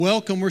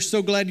Welcome. We're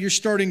so glad you're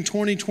starting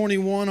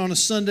 2021 on a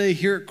Sunday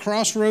here at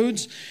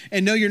Crossroads.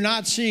 And no, you're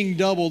not seeing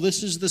double.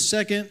 This is the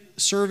second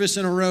service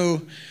in a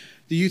row.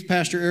 The youth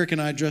pastor, Eric,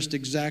 and I dressed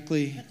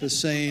exactly the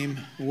same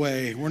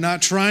way. We're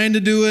not trying to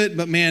do it,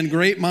 but man,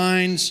 great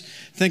minds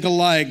think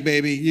alike,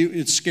 baby.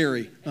 It's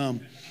scary.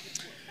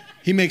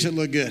 He makes it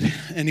look good.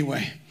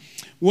 Anyway,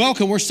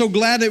 welcome. We're so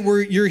glad that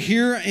you're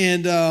here.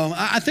 And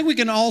I think we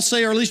can all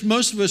say, or at least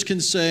most of us can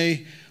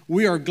say,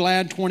 we are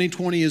glad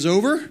 2020 is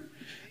over.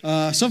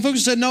 Some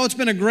folks said, no, it's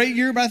been a great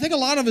year, but I think a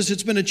lot of us,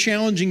 it's been a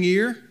challenging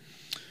year.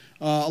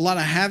 A lot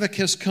of havoc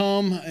has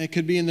come. It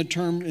could be in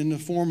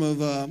the form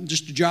of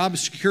just job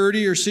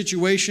security or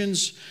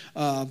situations.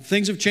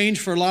 Things have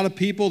changed for a lot of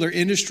people. Their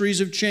industries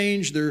have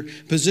changed. Their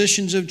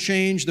positions have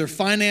changed. Their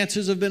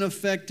finances have been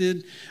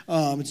affected.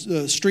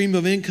 The stream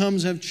of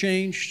incomes have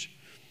changed.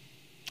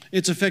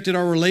 It's affected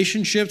our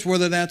relationships,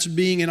 whether that's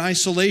being in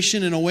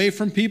isolation and away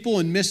from people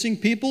and missing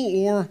people,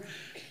 or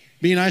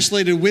being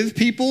isolated with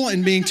people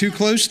and being too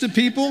close to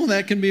people.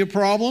 That can be a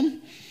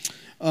problem.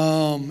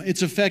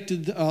 It's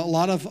affected a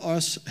lot of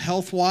us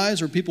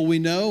health-wise, or people we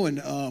know,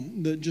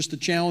 and just the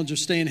challenge of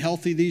staying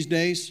healthy these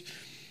days.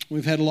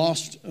 We've had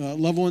lost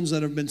loved ones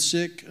that have been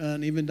sick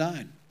and even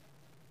died.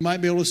 You might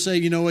be able to say,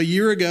 a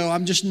year ago,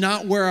 I'm just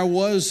not where I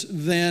was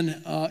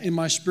then in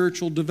my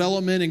spiritual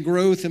development and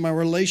growth in my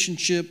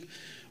relationship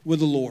with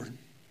the Lord.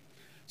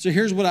 So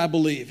here's what I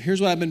believe.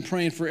 Here's what I've been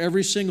praying for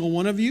every single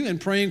one of you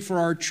and praying for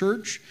our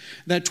church,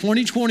 that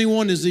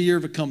 2021 is the year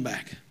of a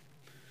comeback.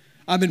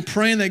 I've been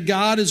praying that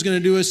God is going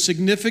to do a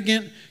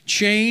significant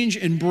change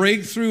and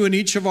breakthrough in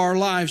each of our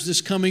lives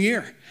this coming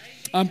year.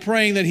 I'm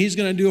praying that He's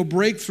going to do a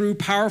breakthrough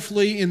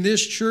powerfully in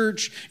this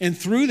church and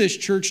through this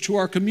church to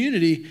our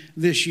community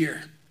this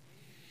year.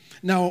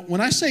 Now,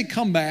 when I say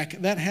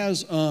comeback, that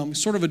has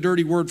sort of a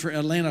dirty word for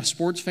Atlanta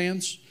sports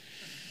fans.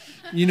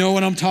 You know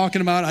what I'm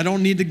talking about. I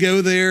don't need to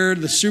go there.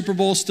 The Super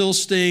Bowl still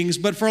stings.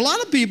 But for a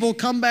lot of people,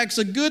 comeback's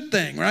a good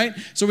thing, right?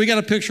 So we got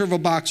a picture of a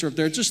boxer up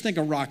there. Just think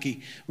of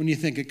Rocky when you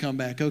think of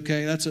comeback,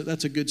 okay? That's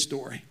a good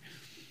story.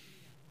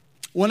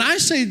 When I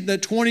say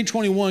that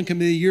 2021 can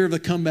be the year of the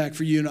comeback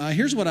for you and I,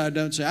 here's what I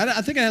don't say. I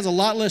think it has a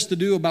lot less to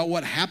do about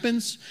what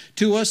happens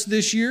to us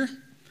this year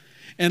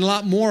and a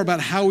lot more about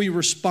how we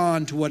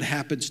respond to what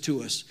happens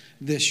to us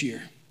this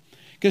year.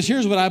 Because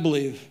here's what I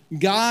believe.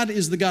 God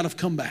is the God of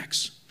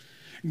comebacks.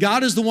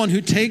 God is the one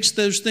who takes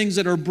those things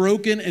that are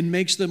broken and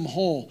makes them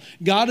whole.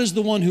 God is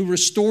the one who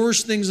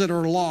restores things that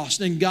are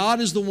lost. And God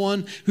is the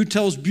one who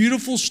tells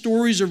beautiful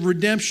stories of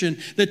redemption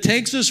that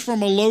takes us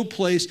from a low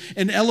place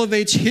and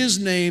elevates His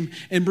name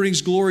and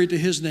brings glory to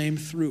His name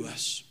through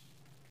us.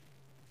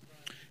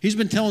 He's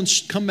been telling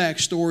comeback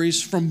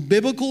stories from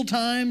biblical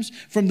times,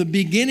 from the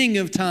beginning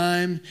of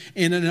time,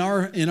 and in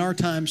our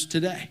times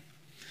today.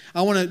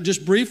 I want to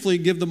just briefly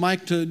give the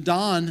mic to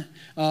Don.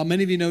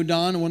 Many of you know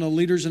Don, one of the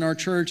leaders in our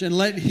church, and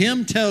let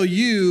him tell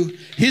you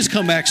his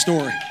comeback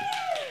story.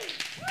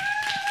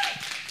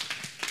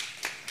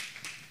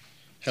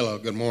 Hello,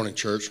 good morning,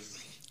 church.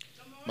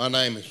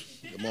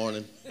 Good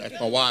morning.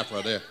 That's my wife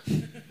right there.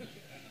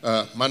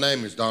 My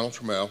name is Donald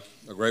Trammell,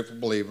 a grateful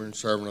believer and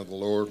servant of the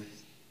Lord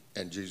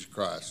and Jesus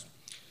Christ.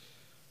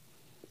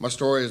 My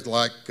story is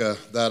like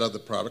that of the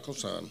prodigal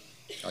son.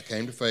 I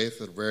came to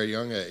faith at a very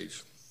young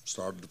age,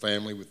 started a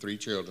family with 3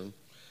 children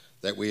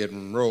that we had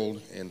enrolled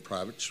in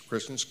private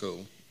Christian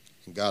school,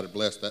 and God had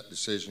blessed that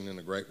decision in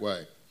a great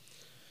way.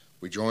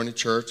 We joined a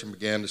church and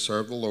began to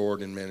serve the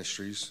Lord in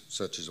ministries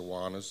such as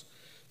Awanas,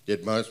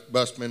 did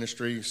bus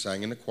ministry,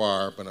 sang in the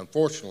choir, but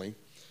unfortunately,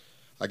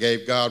 I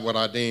gave God what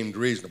I deemed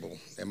reasonable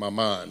in my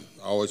mind,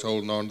 always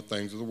holding on to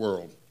things of the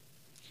world.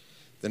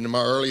 Then in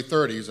my early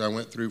 30s, I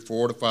went through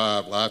 4 to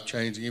 5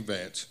 life-changing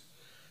events,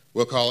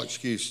 we'll call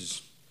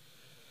excuses,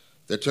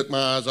 that took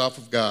my eyes off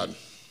of God.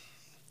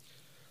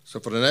 So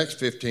for the next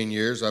 15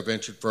 years, I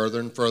ventured further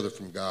and further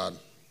from God.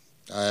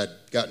 I had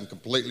gotten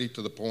completely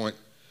to the point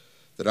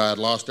that I had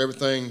lost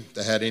everything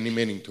that had any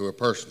meaning to a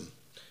person,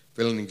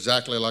 feeling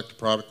exactly like the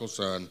prodigal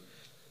son,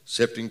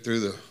 sifting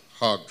through the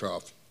hog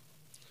trough.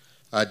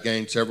 I had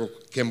gained several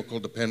chemical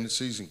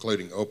dependencies,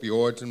 including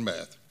opioids and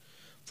meth.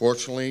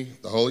 Fortunately,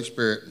 the Holy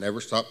Spirit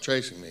never stopped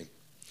chasing me.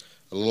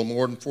 A little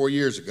more than 4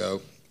 years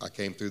ago, I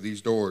came through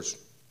these doors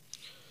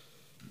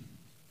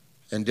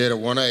and did a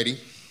 180.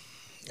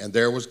 And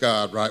there was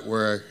God right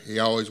where He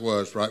always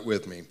was, right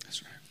with me.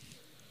 That's right.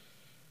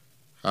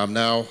 I'm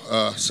now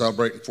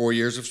celebrating 4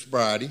 years of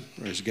sobriety.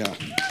 Praise God.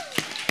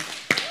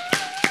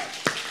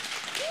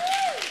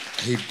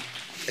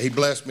 He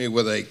blessed me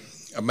with an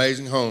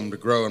amazing home to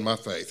grow in my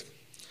faith.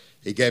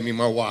 He gave me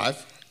my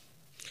wife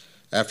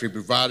after He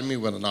provided me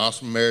with an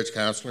awesome marriage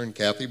counselor in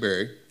Kathy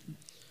Berry.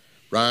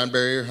 Ryan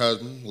Berry, her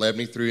husband, led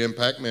me through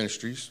Impact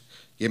Ministries,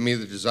 giving me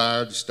the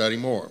desire to study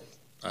more.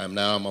 I am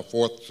now in my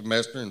 4th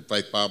semester in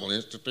Faith Bible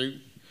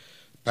Institute.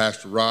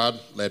 Pastor Rod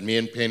led me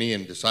and Penny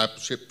in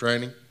discipleship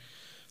training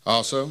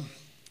also.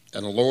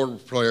 And the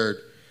Lord prepared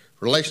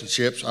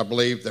relationships, I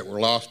believe, that were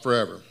lost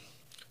forever.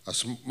 A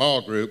small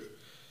group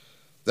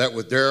that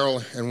with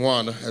Daryl and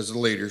Wanda as the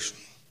leaders,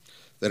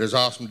 that is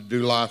awesome to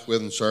do life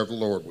with and serve the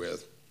Lord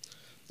with.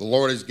 The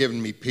Lord has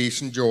given me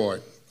peace and joy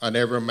I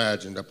never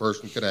imagined a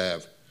person could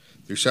have.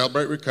 Through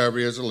Celebrate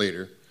Recovery as a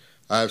leader,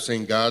 I have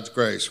seen God's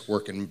grace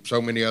work in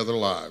so many other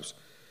lives.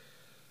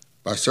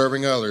 By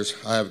serving others,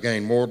 I have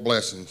gained more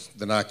blessings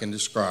than I can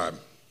describe.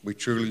 We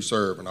truly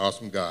serve an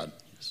awesome God.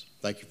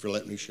 Thank you for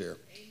letting me share.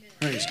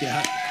 Praise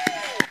God.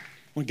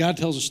 When God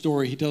tells a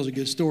story, he tells a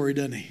good story,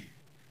 doesn't he?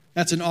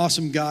 That's an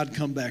awesome God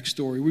comeback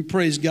story. We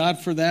praise God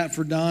for that,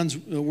 for Don's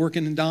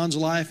working in Don's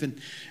life,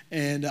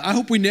 and I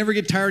hope we never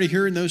get tired of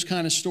hearing those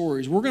kind of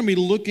stories. We're going to be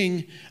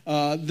looking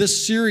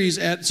this series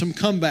at some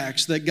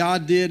comebacks that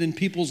God did in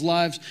people's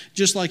lives,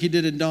 just like he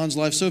did in Don's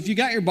life. So if you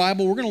got your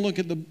Bible, we're going to look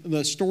at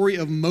the story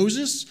of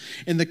Moses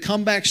and the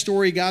comeback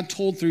story God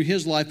told through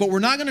his life. But we're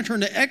not going to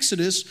turn to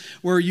Exodus,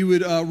 where you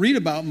would read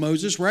about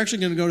Moses. We're actually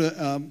going to go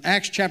to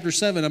Acts chapter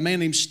 7. A man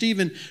named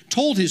Stephen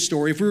told his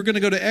story. If we were going to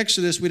go to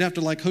Exodus, we'd have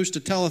to host a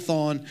telethon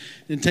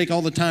and take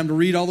all the time to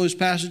read all those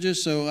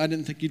passages, so I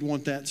didn't think you'd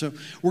want that. So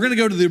we're going to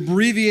go to the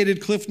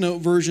abbreviated Cliff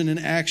Note version in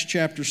Acts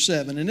chapter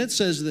 7, and it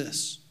says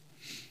this.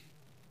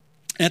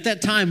 At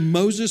that time,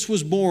 Moses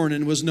was born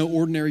and was no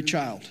ordinary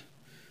child.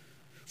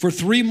 For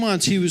 3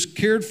 months, he was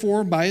cared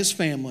for by his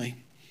family.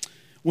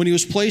 When he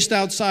was placed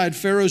outside,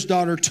 Pharaoh's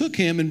daughter took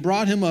him and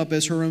brought him up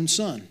as her own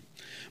son.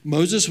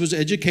 Moses was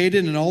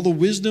educated in all the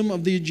wisdom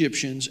of the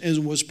Egyptians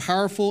and was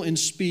powerful in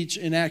speech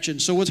and action.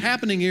 So what's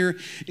happening here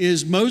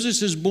is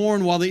Moses is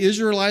born while the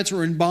Israelites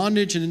are in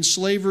bondage and in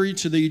slavery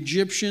to the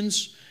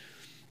Egyptians.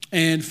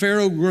 And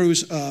Pharaoh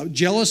grows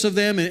jealous of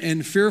them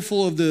and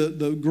fearful of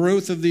the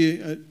growth of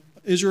the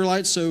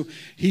Israelites. So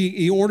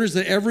he orders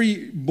that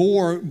every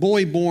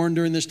boy born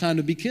during this time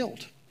to be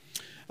killed.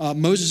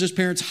 Moses'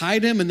 parents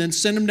hide him and then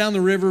send him down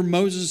the river.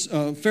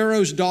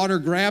 Pharaoh's daughter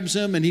grabs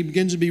him and he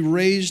begins to be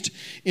raised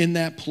in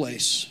that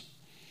place.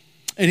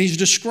 And he's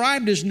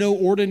described as no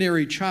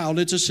ordinary child.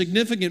 It's a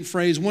significant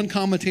phrase. One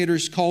commentator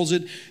calls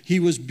it, he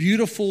was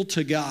beautiful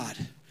to God.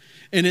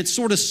 And it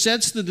sort of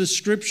sets the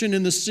description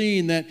in the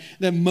scene that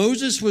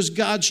Moses was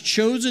God's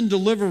chosen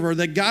deliverer,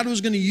 that God was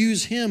going to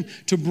use him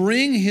to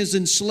bring his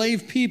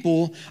enslaved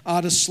people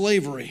out of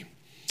slavery.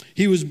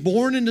 He was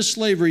born into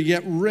slavery,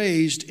 yet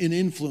raised in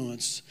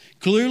influence,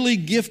 clearly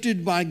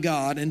gifted by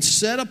God and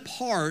set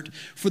apart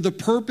for the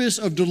purpose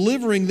of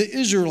delivering the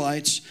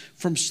Israelites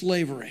from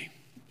slavery.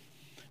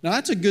 Now,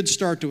 that's a good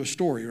start to a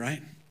story,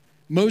 right?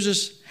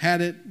 Moses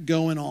had it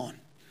going on.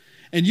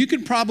 And you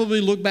could probably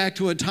look back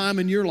to a time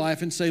in your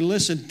life and say,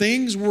 listen,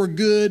 things were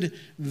good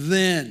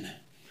then.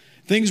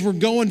 Things were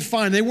going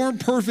fine. They weren't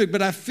perfect,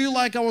 but I feel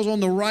like I was on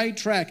the right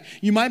track.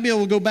 You might be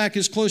able to go back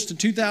as close to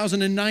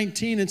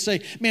 2019 and say,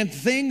 man,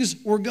 things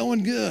were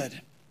going good.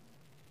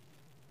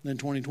 Then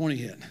 2020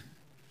 hit.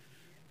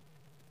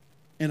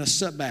 And a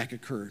setback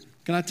occurred.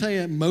 Can I tell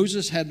you,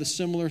 Moses had the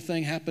similar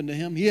thing happen to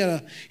him? He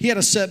had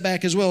a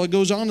setback as well. It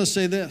goes on to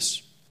say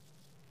this.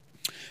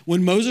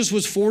 When Moses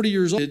was 40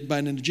 years old by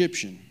an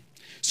Egyptian,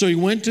 so he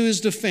went to his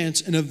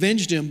defense and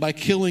avenged him by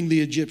killing the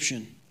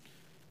Egyptian.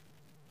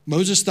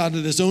 Moses thought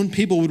that his own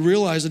people would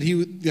realize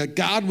that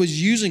God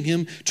was using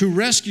him to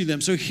rescue them.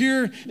 So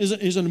here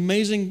is an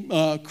amazing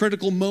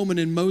critical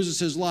moment in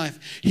Moses'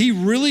 life. He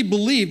really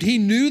believed, he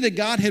knew that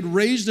God had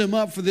raised him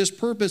up for this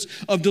purpose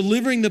of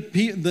delivering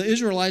the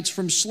Israelites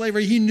from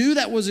slavery. He knew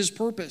that was his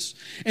purpose.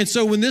 And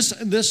so when this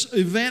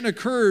event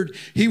occurred,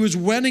 he was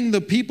wanting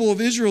the people of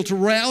Israel to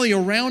rally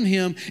around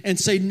him and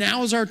say,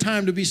 now is our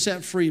time to be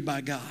set free by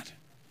God.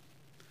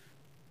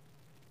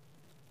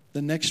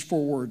 The next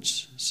 4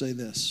 words say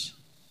this.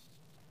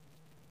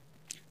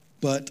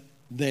 But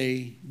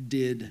they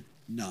did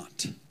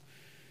not.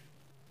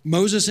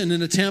 Moses, in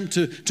an attempt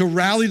to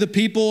rally the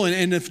people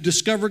and to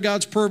discover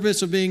God's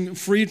purpose of being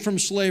freed from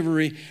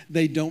slavery,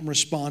 they don't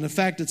respond. In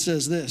fact, it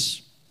says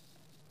this.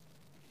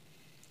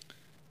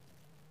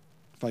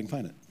 If I can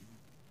find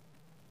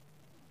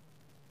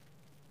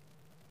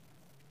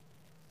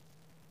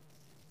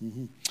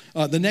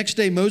it. The next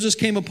day, Moses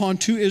came upon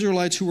 2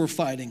 Israelites who were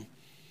fighting.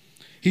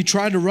 He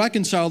tried to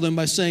reconcile them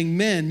by saying,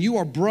 men, you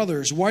are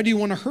brothers. Why do you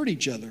want to hurt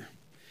each other?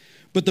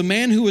 But the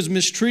man who was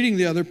mistreating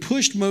the other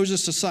pushed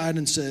Moses aside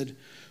and said,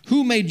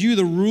 who made you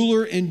the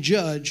ruler and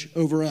judge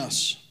over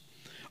us?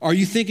 Are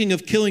you thinking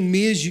of killing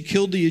me as you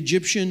killed the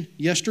Egyptian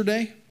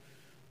yesterday?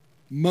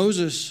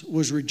 Moses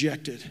was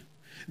rejected.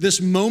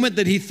 This moment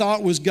that he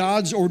thought was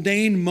God's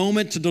ordained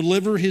moment to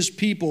deliver his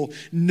people,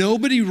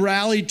 nobody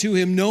rallied to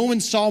him. No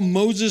one saw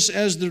Moses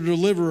as the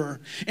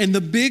deliverer. And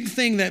the big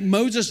thing that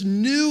Moses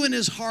knew in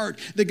his heart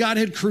that God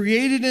had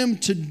created him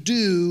to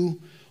do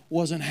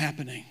wasn't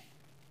happening.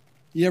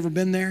 You ever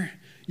been there?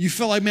 You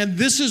feel like, man,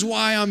 this is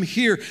why I'm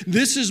here.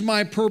 This is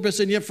my purpose.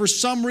 And yet for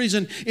some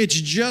reason, it's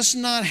just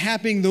not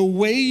happening the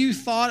way you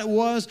thought it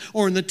was,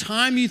 or in the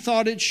time you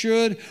thought it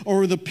should,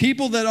 or the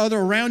people that are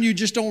around you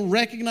just don't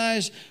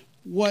recognize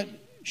what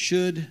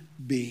should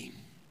be.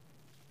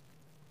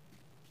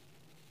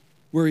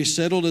 Where he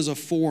settled as a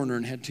foreigner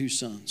and had 2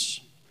 sons.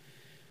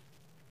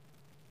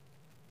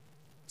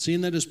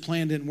 Seeing that his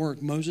plan didn't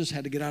work, Moses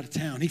had to get out of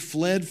town. He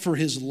fled for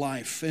his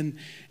life. And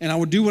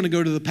I do want to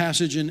go to the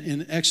passage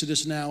in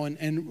Exodus now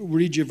and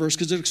read you a verse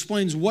because it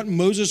explains what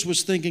Moses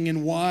was thinking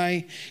and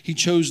why he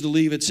chose to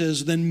leave. It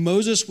says, "Then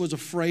Moses was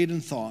afraid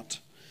and thought,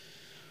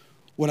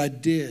 what I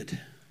did,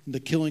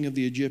 the killing of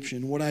the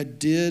Egyptian, what I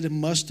did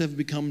must have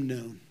become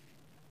known.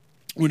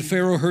 When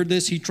Pharaoh heard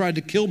this, he tried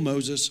to kill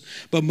Moses,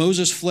 but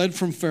Moses fled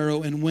from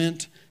Pharaoh and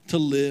went to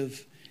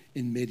live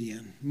in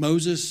Midian."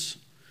 Moses,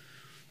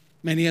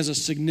 man, he has a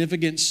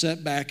significant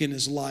setback in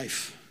his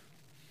life.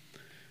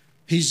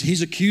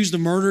 He's accused of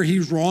murder.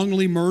 He's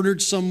wrongly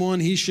murdered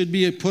someone. He should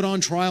be put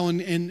on trial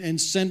and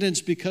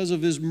sentenced because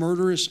of his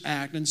murderous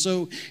act. And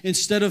so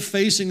instead of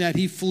facing that,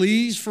 he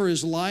flees for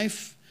his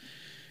life.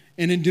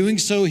 And in doing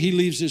so, he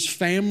leaves his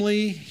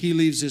family. He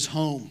leaves his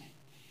home.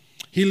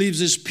 He leaves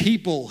his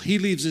people. He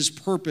leaves his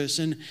purpose.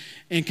 And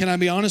can I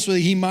be honest with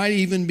you, he might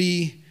even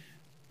be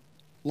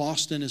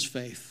lost in his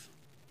faith.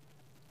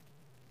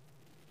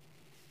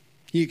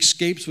 He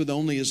escapes with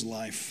only his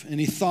life. And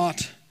he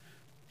thought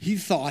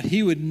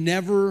he would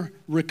never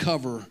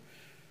recover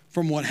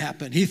from what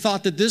happened. He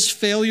thought that this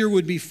failure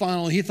would be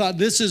final. He thought,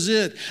 this is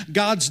it.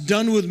 God's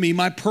done with me.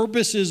 My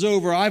purpose is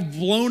over. I've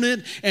blown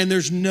it, and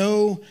there's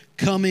no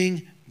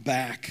coming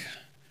back.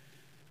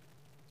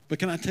 But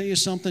can I tell you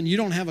something? You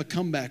don't have a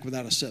comeback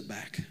without a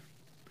setback.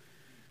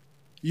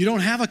 You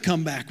don't have a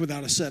comeback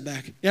without a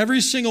setback.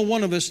 Every single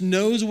one of us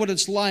knows what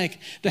it's like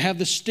to have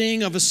the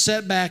sting of a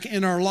setback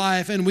in our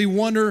life, and we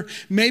wonder,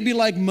 maybe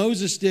like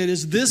Moses did,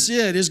 is this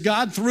it? Is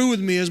God through with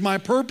me? Is my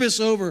purpose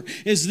over?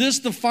 Is this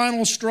the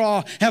final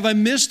straw? Have I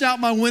missed out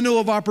my window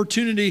of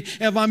opportunity?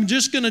 If I'm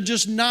just going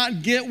to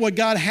not get what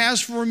God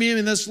has for me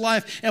in this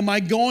life, am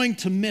I going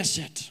to miss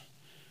it?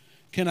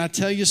 Can I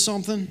tell you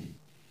something?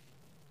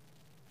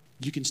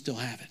 You can still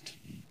have it.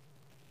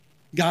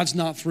 God's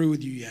not through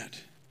with you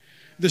yet.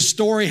 The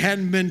story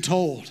hadn't been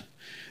told.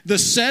 The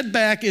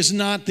setback is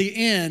not the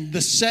end.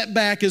 The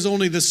setback is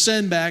only the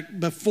setback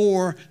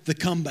before the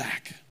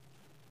comeback.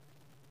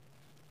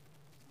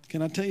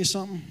 Can I tell you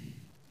something?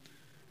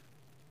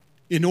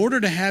 In order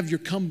to have your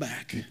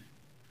comeback,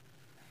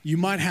 you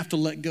might have to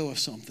let go of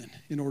something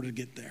in order to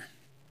get there.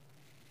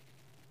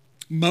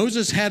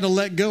 Moses had to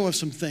let go of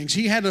some things.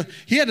 He had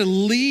to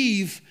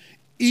leave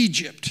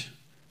Egypt.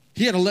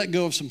 He had to let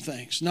go of some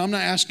things. Now,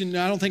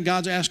 I don't think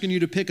God's asking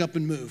you to pick up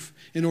and move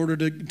in order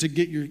to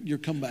get your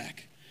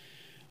comeback.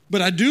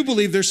 But I do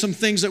believe there's some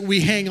things that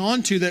we hang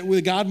on to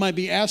that God might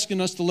be asking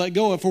us to let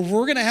go of. If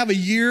we're going to have a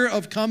year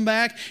of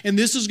comeback, and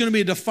this is going to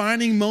be a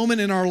defining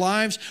moment in our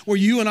lives where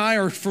you and I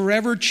are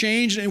forever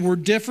changed and we're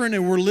different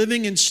and we're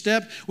living in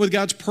step with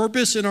God's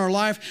purpose in our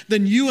life,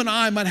 then you and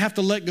I might have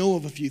to let go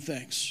of a few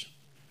things.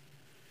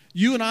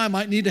 You and I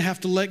might need to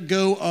have to let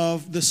go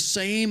of the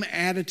same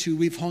attitude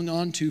we've hung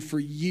on to for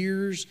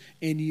years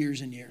and years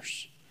and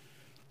years.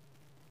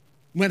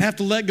 We might have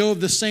to let go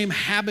of the same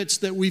habits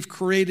that we've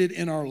created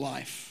in our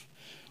life.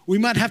 We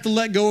might have to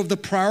let go of the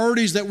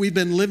priorities that we've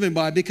been living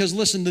by because,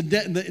 listen, the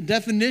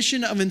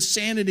definition of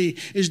insanity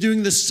is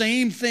doing the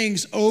same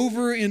things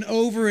over and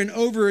over and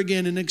over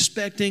again and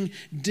expecting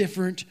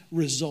different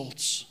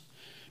results.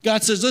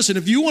 God says, listen,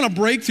 if you want a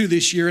breakthrough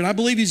this year, and I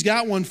believe He's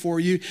got one for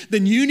you,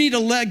 then you need to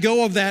let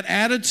go of that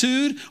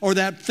attitude or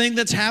that thing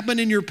that's happened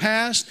in your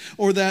past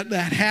or that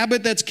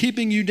habit that's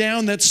keeping you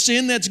down, that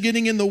sin that's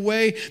getting in the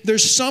way.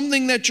 There's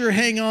something that you're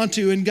hanging on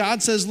to, and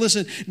God says,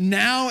 listen,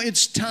 now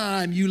it's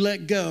time you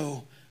let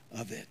go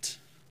of it.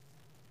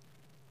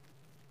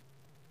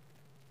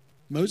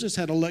 Moses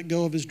had to let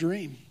go of his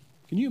dream.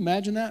 Can you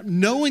imagine that?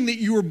 Knowing that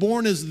you were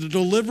born as the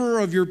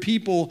deliverer of your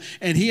people,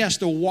 and he has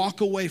to walk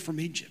away from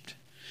Egypt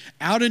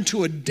out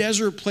into a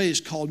desert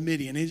place called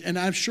Midian. And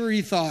I'm sure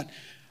he thought,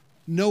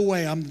 no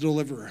way, I'm the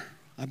deliverer.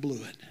 I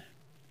blew it.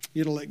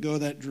 You had to let go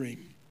of that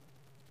dream.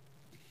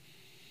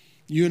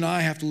 You and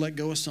I have to let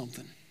go of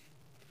something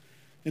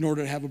in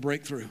order to have a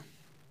breakthrough.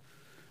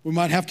 We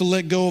might have to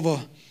let go of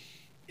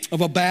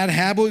a bad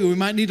habit. We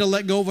might need to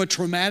let go of a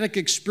traumatic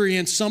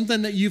experience,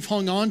 something that you've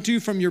hung on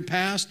to from your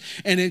past,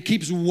 and it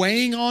keeps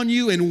weighing on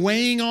you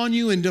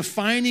and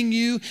defining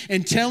you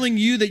and telling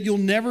you that you'll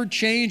never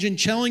change and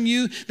telling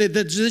you that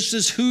this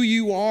is who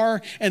you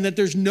are and that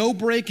there's no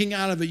breaking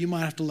out of it. You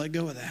might have to let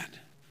go of that.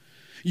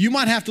 You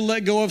might have to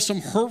let go of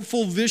some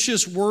hurtful,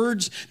 vicious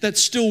words that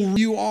still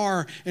you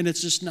are, and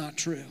it's just not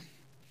true.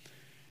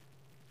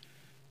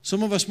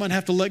 Some of us might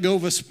have to let go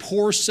of a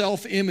poor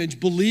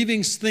self-image,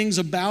 believing things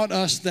about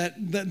us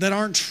that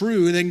aren't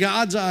true. And in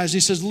God's eyes,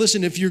 He says,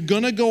 listen, if you're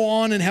going to go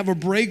on and have a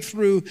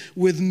breakthrough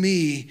with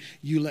me,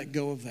 you let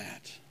go of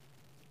that.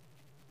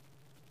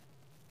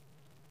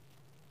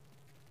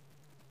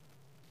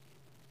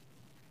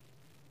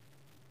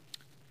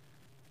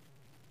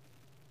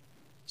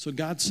 So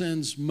God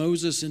sends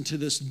Moses into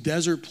this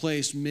desert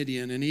place,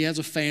 Midian, and he has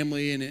a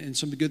family, and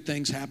some good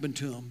things happen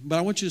to him. But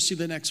I want you to see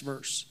the next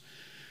verse.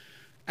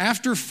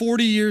 After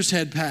 40 years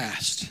had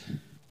passed,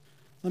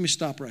 let me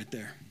stop right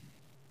there.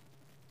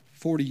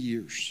 40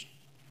 years.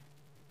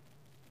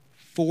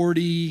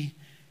 40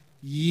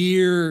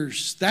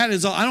 years. That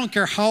is, I don't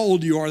care how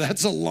old you are,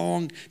 that's a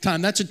long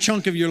time. That's a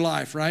chunk of your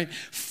life, right?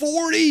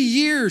 40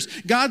 years.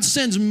 God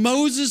sends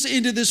Moses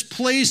into this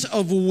place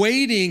of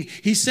waiting.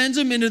 He sends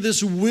him into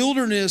this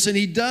wilderness, and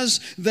he does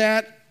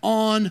that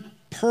on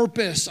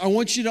purpose. I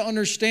want you to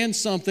understand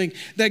something,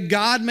 that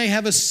God may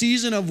have a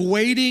season of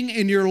waiting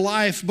in your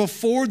life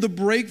before the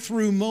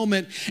breakthrough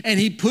moment, and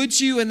he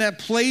puts you in that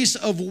place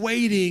of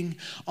waiting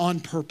on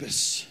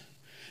purpose.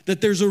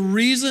 That there's a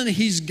reason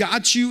he's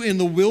got you in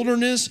the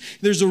wilderness.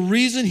 There's a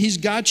reason he's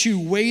got you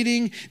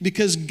waiting,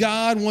 because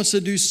God wants to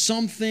do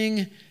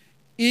something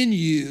in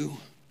you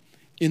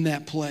in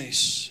that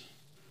place.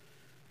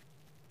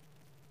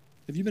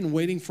 Have you been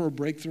waiting for a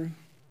breakthrough?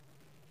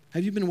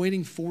 Have you been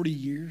waiting 40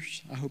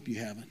 years? I hope you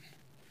haven't.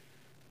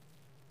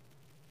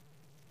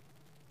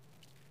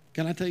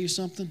 Can I tell you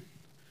something?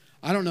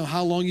 I don't know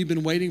how long you've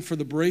been waiting for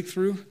the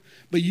breakthrough,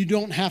 but you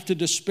don't have to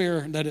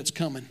despair that it's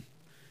coming.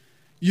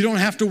 You don't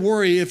have to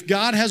worry. If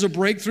God has a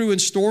breakthrough in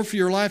store for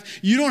your life,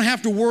 you don't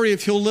have to worry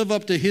if he'll live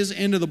up to his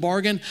end of the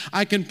bargain.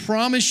 I can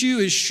promise you,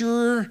 as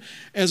sure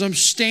as I'm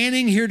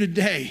standing here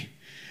today,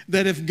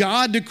 that if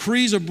God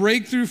decrees a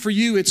breakthrough for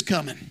you, it's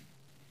coming.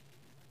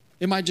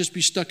 It might just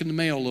be stuck in the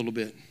mail a little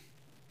bit.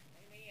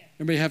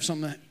 Everybody have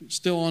something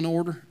still on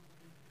order?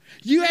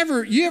 You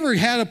ever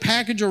had a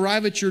package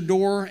arrive at your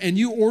door and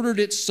you ordered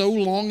it so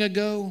long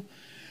ago,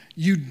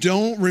 you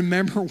don't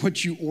remember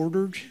what you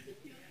ordered?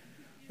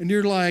 And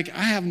you're like,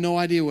 I have no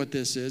idea what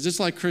this is. It's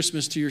like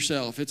Christmas to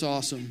yourself. It's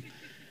awesome.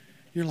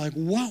 You're like,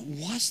 what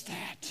was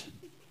that?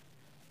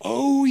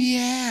 Oh,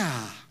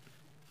 yeah.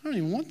 I don't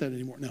even want that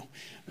anymore. No.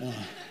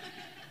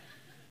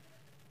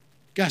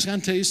 Guys, can I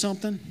tell you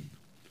something?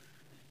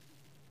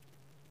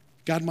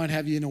 God might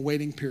have you in a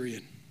waiting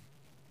period.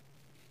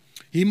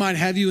 He might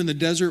have you in the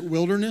desert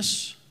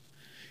wilderness.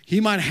 He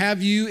might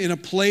have you in a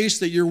place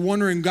that you're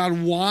wondering,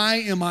 God, why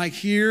am I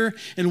here?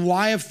 And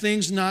why have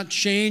things not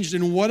changed?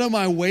 And what am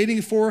I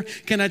waiting for?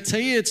 Can I tell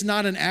you, it's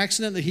not an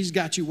accident that he's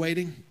got you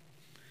waiting?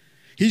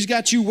 He's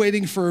got you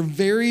waiting for a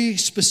very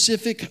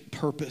specific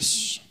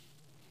purpose.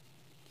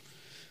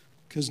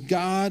 Because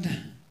God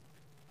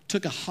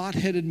took a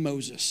hot-headed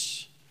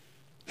Moses,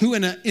 who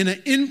in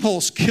an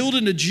impulse killed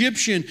an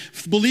Egyptian,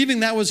 believing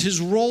that was his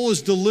role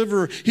as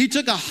deliverer. He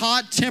took a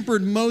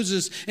hot-tempered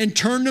Moses and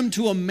turned him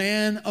to a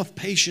man of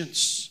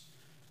patience.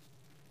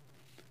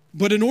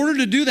 But in order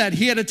to do that,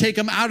 he had to take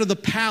him out of the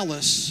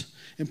palace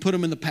and put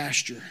him in the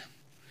pasture.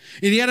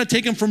 And he had to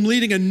take him from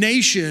leading a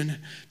nation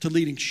to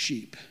leading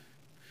sheep.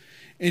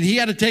 And he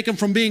had to take him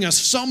from being a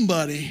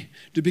somebody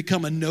to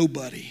become a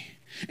nobody.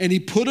 And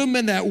he put him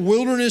in that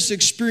wilderness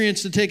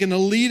experience to take an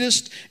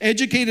elitist,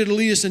 educated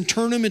elitist, and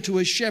turn him into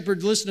a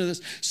shepherd, listen to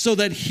this, so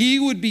that he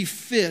would be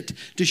fit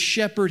to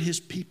shepherd his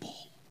people.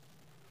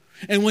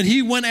 And when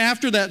he went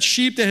after that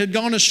sheep that had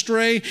gone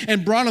astray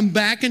and brought him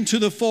back into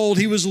the fold,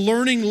 he was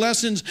learning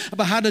lessons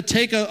about how to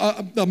take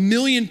a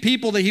million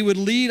people that he would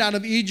lead out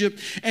of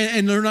Egypt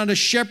and learn how to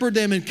shepherd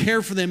them and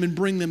care for them and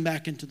bring them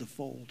back into the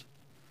fold.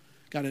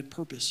 God had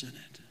purpose in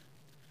it.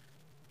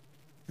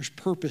 There's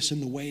purpose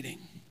in the waiting.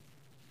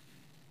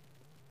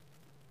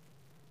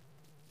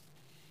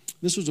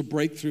 This was a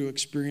breakthrough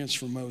experience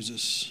for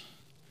Moses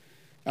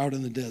out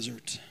in the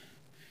desert.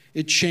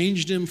 It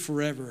changed him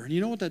forever. And you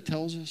know what that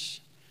tells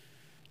us?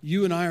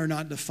 You and I are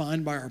not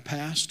defined by our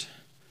past,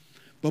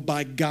 but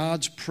by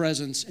God's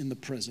presence in the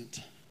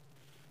present.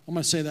 I'm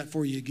going to say that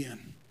for you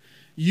again.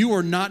 You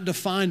are not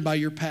defined by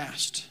your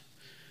past,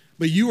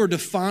 but you are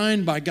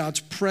defined by God's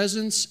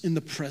presence in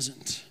the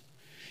present.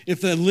 If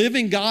the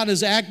living God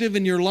is active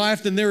in your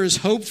life, then there is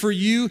hope for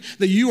you,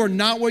 that you are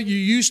not what you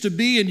used to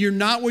be and you're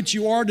not what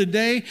you are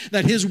today,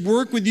 that his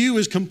work with you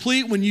is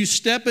complete when you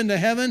step into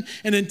heaven.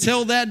 And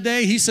until that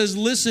day, he says,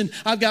 listen,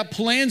 I've got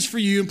plans for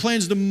you and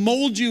plans to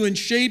mold you and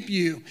shape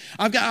you.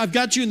 I've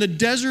got you in the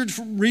desert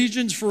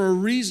regions for a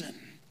reason.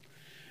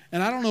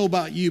 And I don't know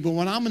about you, but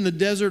when I'm in the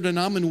desert and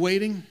I'm in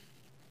waiting,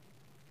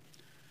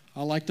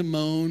 I like to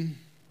moan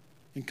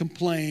and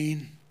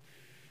complain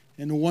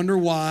and to wonder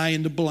why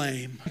and to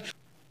blame.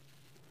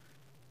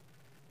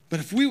 But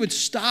if we would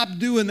stop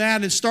doing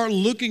that and start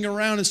looking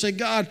around and say,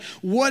 God,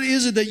 what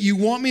is it that you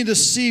want me to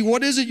see?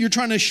 What is it you're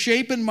trying to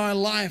shape in my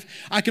life?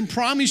 I can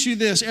promise you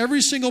this,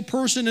 every single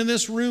person in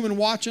this room and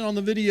watching on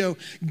the video,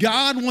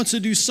 God wants to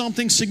do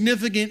something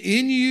significant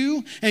in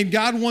you, and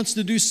God wants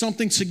to do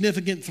something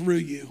significant through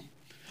you.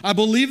 I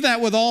believe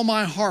that with all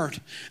my heart,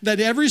 that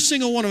every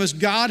single one of us,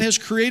 God has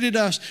created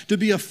us to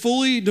be a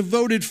fully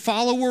devoted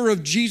follower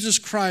of Jesus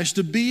Christ,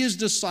 to be his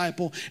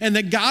disciple, and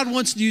that God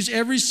wants to use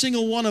every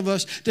single one of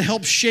us to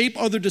help shape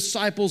other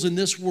disciples in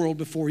this world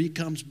before he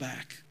comes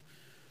back.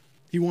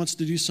 He wants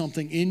to do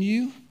something in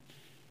you,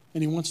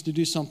 and he wants to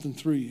do something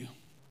through you.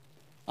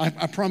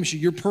 I promise you,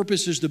 your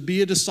purpose is to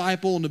be a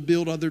disciple and to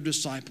build other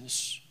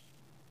disciples.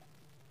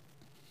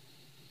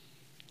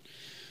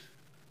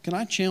 Can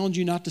I challenge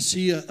you not to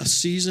see a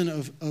season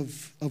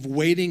of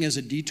waiting as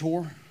a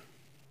detour?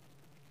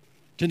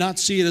 to not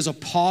see it as a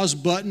pause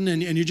button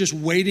and you're just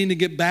waiting to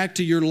get back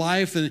to your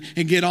life and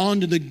get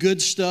on to the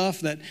good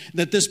stuff, that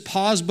this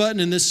pause button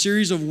and this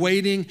series of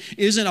waiting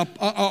isn't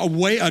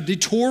a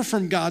detour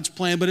from God's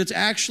plan, but it's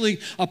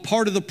actually a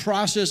part of the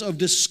process of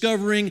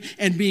discovering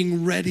and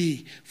being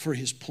ready for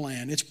his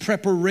plan. It's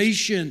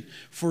preparation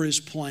for his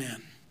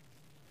plan.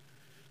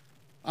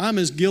 I'm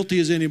as guilty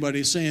as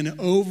anybody saying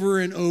over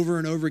and over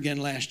and over again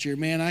last year,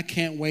 man, I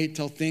can't wait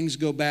till things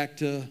go back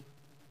to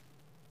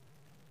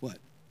what?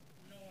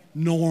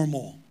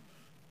 Normal.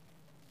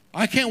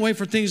 I can't wait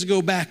for things to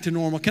go back to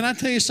normal. Can I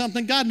tell you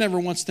something? God never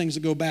wants things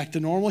to go back to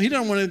normal. He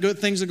doesn't want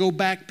things to go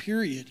back,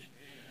 period.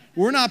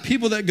 We're not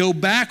people that go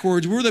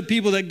backwards. We're the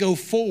people that go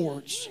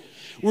forwards.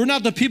 We're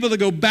not the people that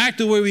go back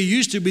the way we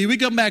used to be. We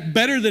come back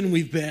better than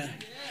we've been.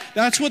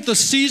 That's what the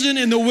season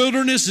in the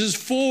wilderness is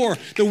for,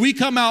 that we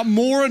come out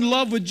more in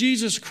love with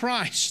Jesus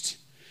Christ,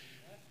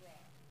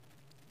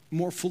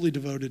 more fully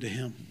devoted to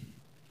him.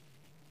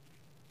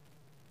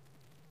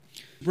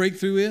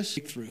 Breakthrough is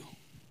breakthrough.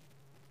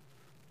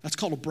 That's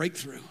called a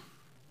breakthrough.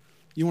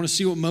 You want to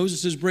see what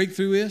Moses'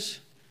 breakthrough is?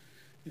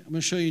 I'm going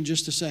to show you in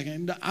just a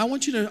second. I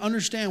want you to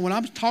understand, when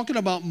I'm talking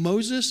about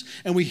Moses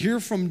and we hear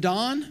from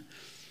Don,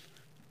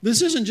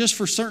 this isn't just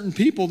for certain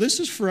people.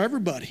 This is for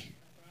everybody.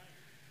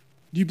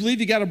 Do you believe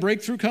you got a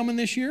breakthrough coming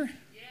this year?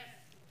 Yes.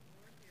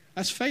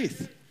 That's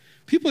faith.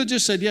 People have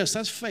just said, yes,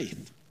 that's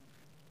faith.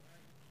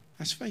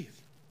 That's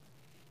faith.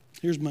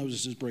 Here's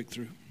Moses'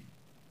 breakthrough.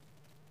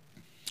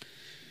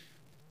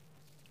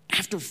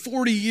 After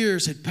 40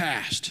 years had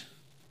passed,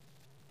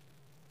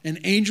 an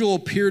angel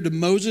appeared to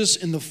Moses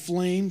in the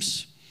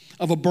flames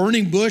of a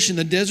burning bush in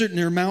the desert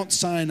near Mount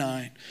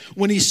Sinai.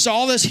 When he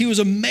saw this, he was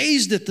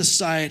amazed at the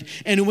sight,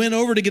 and he went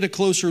over to get a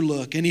closer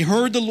look. And he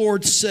heard the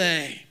Lord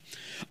say,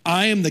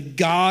 I am the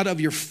God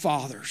of your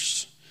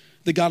fathers,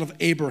 the God of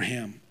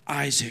Abraham,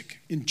 Isaac,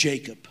 and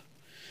Jacob.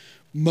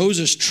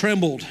 Moses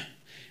trembled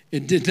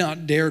and did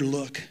not dare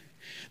look.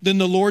 Then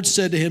the Lord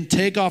said to him,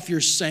 take off your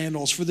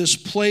sandals, for this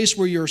place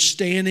where you're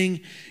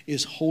standing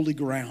is holy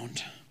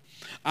ground.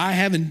 I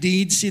have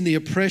indeed seen the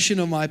oppression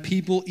of my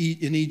people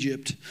in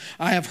Egypt.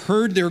 I have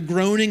heard their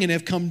groaning and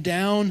have come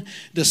down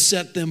to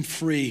set them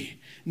free.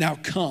 Now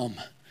come,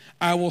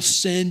 I will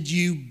send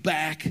you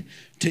back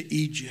to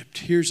Egypt.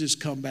 Here's his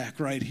comeback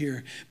right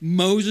here.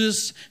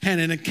 Moses had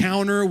an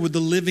encounter with the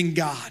living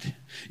God.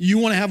 You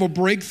want to have a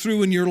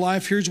breakthrough in your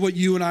life? Here's what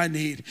you and I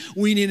need.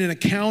 We need an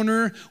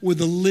encounter with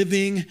the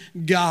living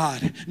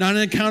God. Not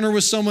an encounter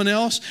with someone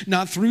else,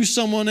 not through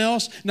someone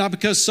else, not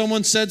because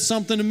someone said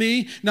something to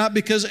me, not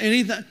because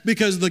anything,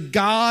 because the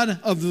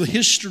God of the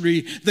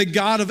history, the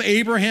God of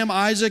Abraham,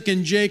 Isaac,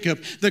 and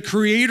Jacob, the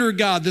creator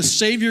God, the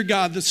savior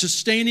God, the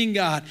sustaining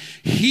God,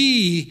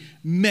 he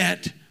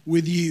met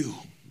with you.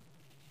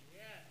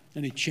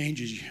 And he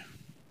changes you.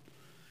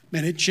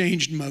 Man, it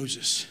changed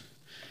Moses.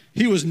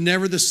 He was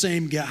never the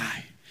same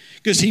guy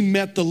because he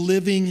met the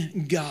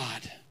living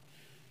God.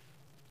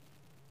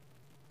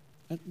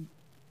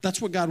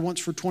 That's what God wants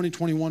for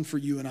 2021 for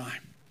you and I.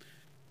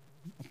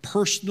 A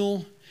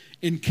personal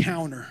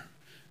encounter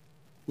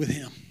with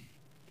him.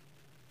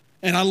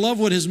 And I love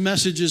what his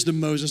message is to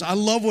Moses. I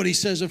love what he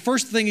says. The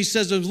first thing he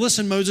says is,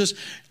 listen, Moses,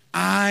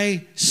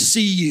 I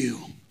see you.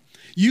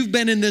 You've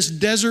been in this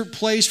desert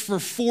place for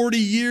 40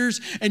 years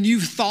and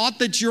you've thought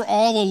that you're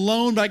all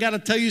alone, but I got to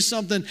tell you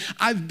something.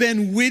 I've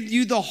been with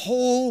you the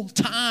whole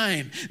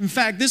time. In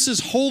fact, this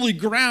is holy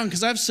ground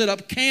because I've set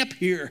up camp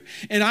here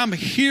and I'm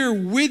here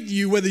with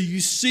you, whether you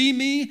see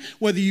me,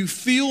 whether you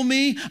feel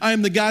me. I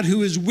am the God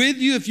who is with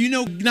you. If you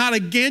know not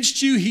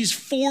against you, he's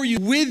for you,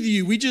 with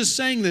you. We just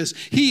sang this.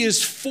 He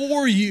is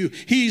for you.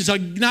 He's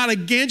not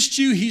against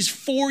you. He's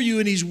for you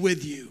and he's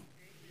with you.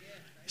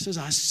 He says,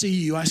 I see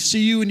you. I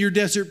see you in your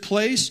desert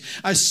place.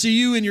 I see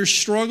you in your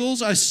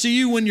struggles. I see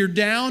you when you're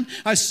down.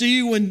 I see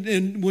you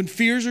when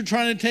fears are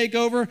trying to take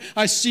over.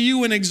 I see you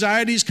when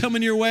anxiety is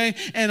coming your way,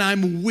 and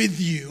I'm with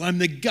you. I'm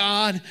the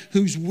God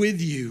who's with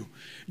you.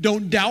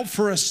 Don't doubt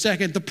for a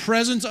second the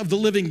presence of the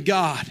living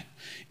God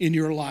in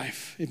your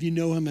life if you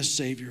know him as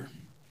Savior.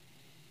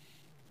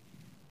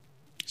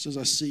 He says,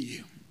 I see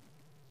you.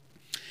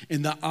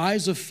 And the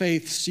eyes of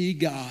faith see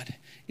God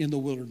in the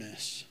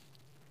wilderness.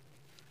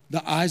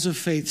 The eyes of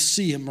faith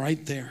see him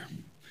right there.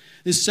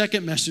 This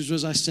second message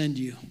was, I send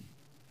you.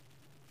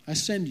 I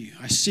send you.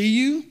 I see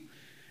you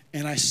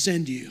and I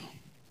send you.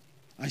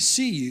 I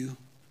see you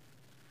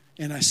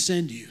and I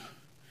send you.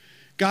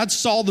 God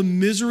saw the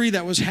misery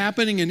that was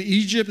happening in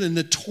Egypt and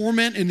the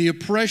torment and the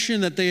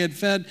oppression that they had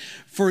fed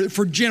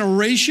for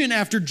generation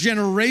after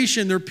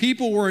generation. Their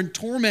people were in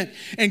torment.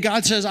 And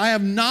God says, I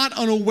am not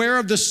unaware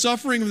of the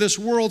suffering of this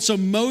world. So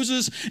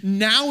Moses,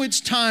 now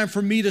it's time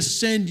for me to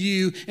send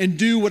you and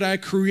do what I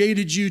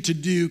created you to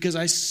do because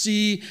I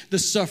see the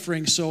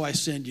suffering, so I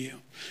send you.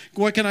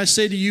 What can I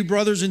say to you,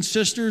 brothers and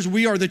sisters?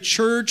 We are the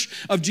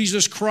church of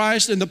Jesus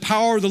Christ, and the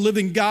power of the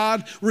living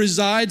God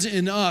resides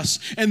in us.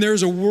 And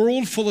there's a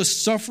world full of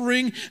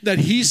suffering that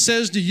he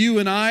says to you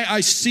and I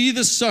see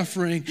the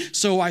suffering,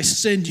 so I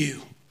send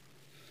you.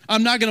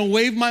 I'm not going to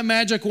wave my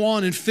magic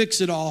wand and fix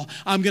it all.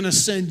 I'm going to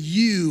send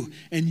you,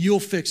 and you'll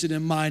fix it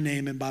in my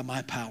name and by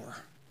my power.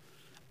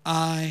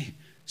 I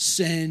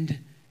send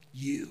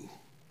you.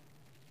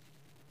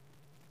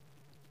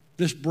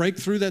 This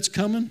breakthrough that's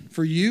coming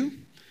for you,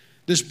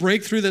 this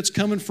breakthrough that's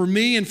coming for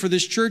me and for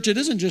this church, it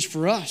isn't just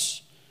for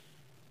us.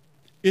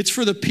 It's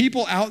for the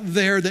people out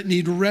there that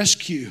need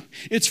rescue.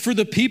 It's for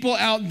the people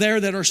out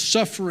there that are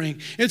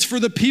suffering. It's for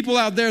the people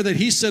out there that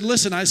he said,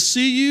 listen, I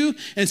see you,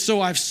 and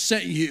so I've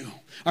sent you.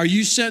 Are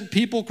you sent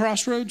people,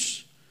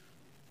 Crossroads?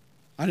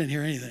 I didn't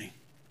hear anything.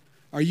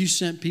 Are you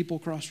sent people,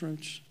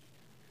 Crossroads?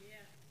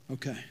 Yeah.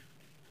 Okay.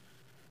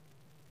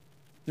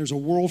 There's a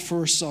world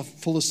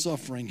full of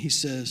suffering. He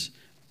says,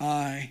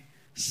 I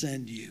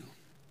send you.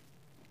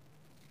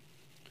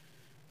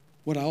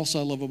 What else I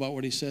love about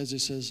what he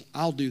says,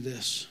 I'll do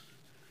this.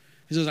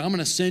 He says, I'm going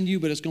to send you,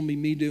 but it's going to be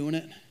me doing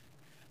it.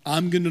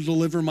 I'm going to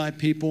deliver my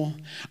people.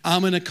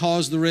 I'm going to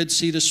cause the Red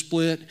Sea to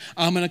split.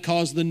 I'm going to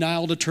cause the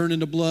Nile to turn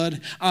into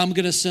blood. I'm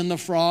going to send the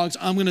frogs.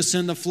 I'm going to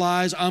send the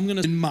flies.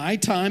 In my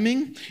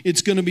timing,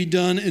 it's going to be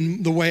done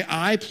in the way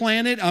I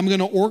plan it. I'm going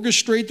to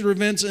orchestrate the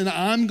events, and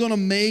I'm going to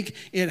make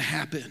it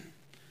happen.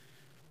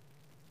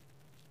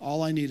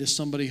 All I need is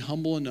somebody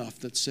humble enough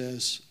that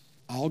says,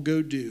 I'll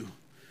go do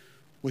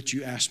what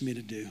you asked me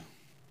to do.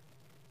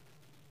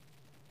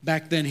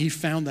 Back then, he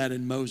found that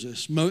in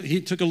Moses. He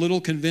took a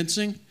little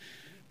convincing.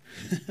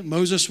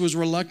 Moses was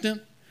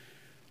reluctant,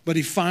 but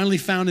he finally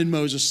found in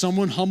Moses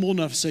someone humble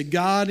enough to say,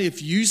 God,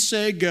 if you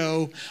say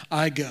go,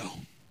 I go.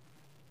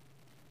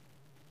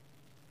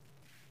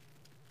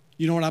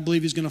 You know what I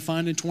believe he's going to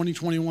find in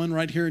 2021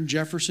 right here in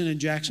Jefferson and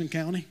Jackson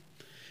County?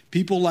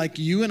 People like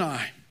you and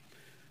I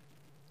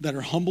that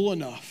are humble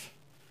enough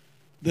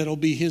that'll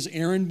be his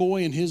errand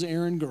boy and his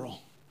errand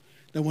girl.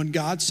 That when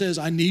God says,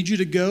 I need you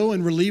to go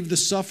and relieve the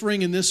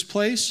suffering in this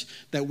place,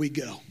 that we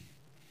go.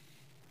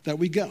 That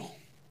we go.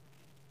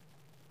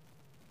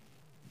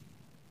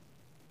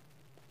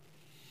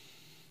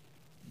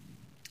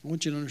 I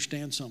want you to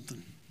understand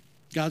something.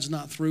 God's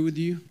not through with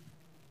you.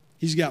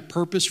 He's got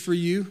purpose for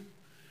you.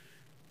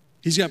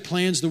 He's got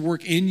plans to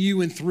work in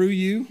you and through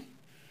you.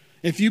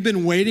 If you've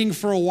been waiting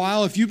for a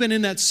while, if you've been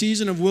in that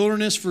season of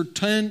wilderness for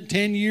 10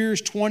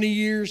 years, 20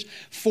 years,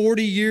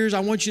 40 years, I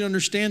want you to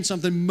understand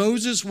something.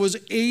 Moses was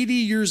 80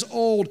 years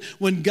old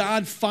when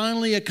God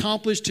finally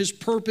accomplished his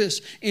purpose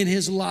in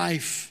his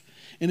life.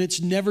 And it's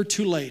never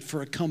too late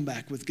for a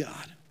comeback with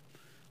God.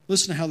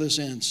 Listen to how this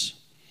ends.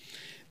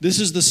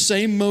 This is the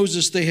same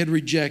Moses they had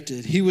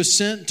rejected. He was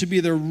sent to be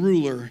their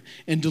ruler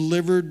and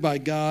delivered by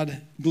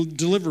God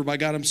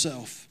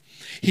himself.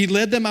 He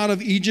led them out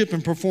of Egypt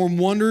and performed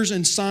wonders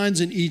and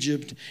signs in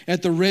Egypt,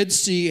 at the Red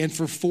Sea, and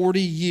for 40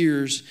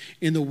 years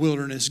in the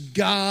wilderness.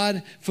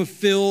 God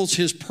fulfills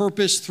his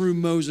purpose through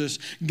Moses.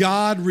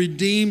 God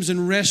redeems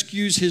and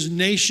rescues his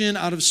nation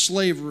out of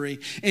slavery,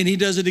 and he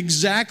does it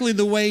exactly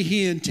the way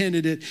he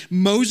intended it.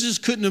 Moses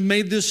couldn't have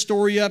made this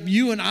story up.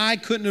 You and I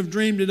couldn't have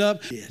dreamed it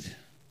up.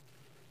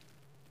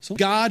 So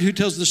God, who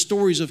tells the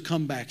stories of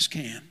comebacks,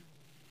 can,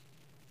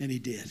 and he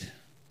did.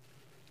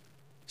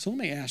 So let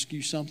me ask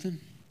you something.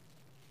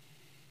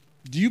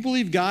 Do you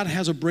believe God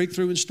has a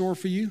breakthrough in store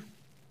for you?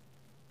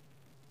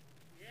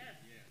 Yes.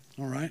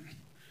 All right.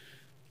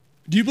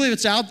 Do you believe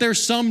it's out there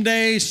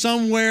someday,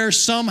 somewhere,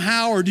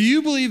 somehow? Or do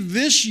you believe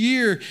this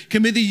year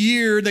can be the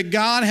year that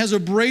God has a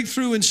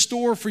breakthrough in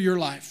store for your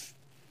life?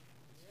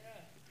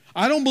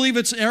 I don't believe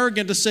it's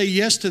arrogant to say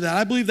yes to that.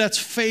 I believe that's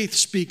faith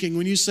speaking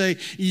when you say,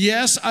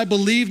 yes, I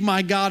believe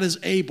my God is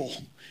able,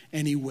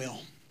 and he will.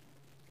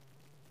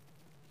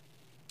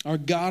 Our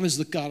God is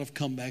the God of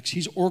comebacks.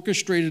 He's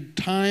orchestrated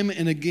time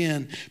and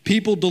again.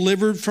 People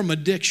delivered from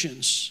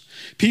addictions.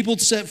 People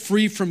set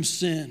free from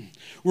sin.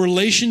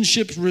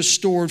 Relationships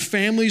restored.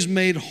 Families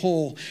made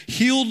whole.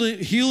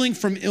 Healing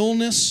from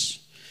illness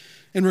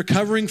and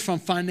recovering from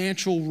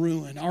financial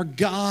ruin. Our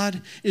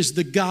God is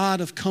the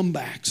God of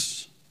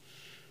comebacks.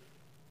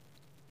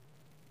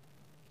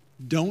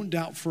 Don't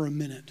doubt for a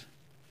minute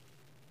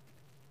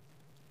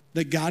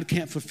that God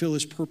can't fulfill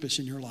his purpose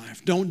in your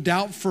life. Don't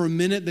doubt for a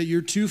minute that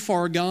you're too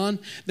far gone,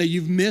 that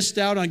you've missed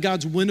out on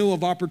God's window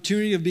of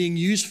opportunity of being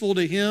useful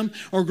to him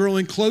or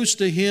growing close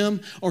to him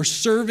or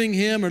serving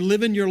him or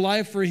living your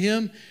life for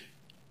him.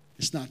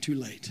 It's not too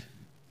late.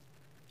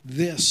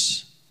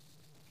 This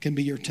can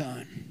be your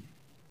time.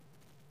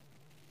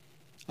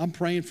 I'm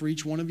praying for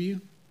each one of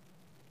you.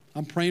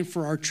 I'm praying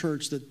for our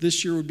church that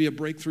this year would be a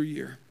breakthrough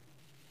year.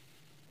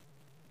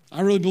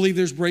 I really believe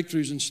there's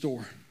breakthroughs in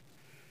store.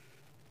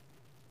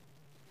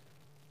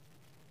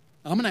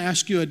 I'm going to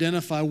ask you to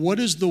identify what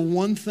is the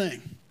one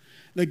thing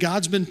that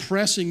God's been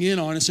pressing in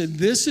on and said,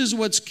 this is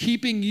what's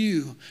keeping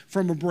you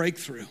from a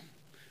breakthrough.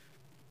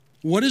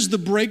 What is the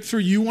breakthrough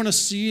you want to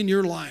see in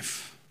your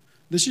life?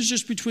 This is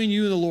just between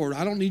you and the Lord.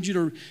 I don't need you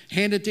to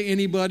hand it to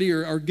anybody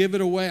or give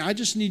it away. I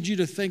just need you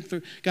to think,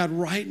 God,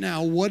 right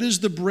now, what is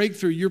the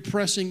breakthrough you're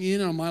pressing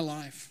in on my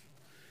life?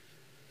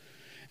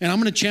 And I'm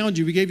going to challenge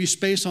you. We gave you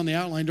space on the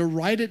outline to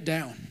write it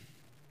down.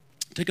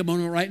 take a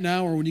moment right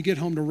now or when you get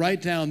home to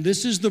write down,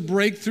 this is the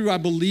breakthrough I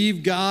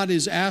believe God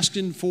is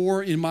asking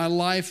for in my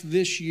life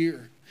this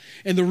year.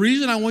 And the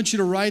reason I want you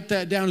to write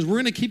that down is we're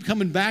going to keep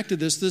coming back to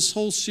this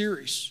whole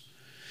series,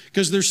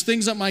 because there's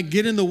things that might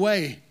get in the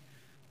way.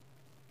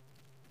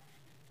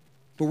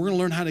 But we're going to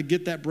learn how to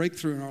get that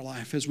breakthrough in our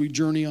life as we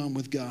journey on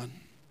with God.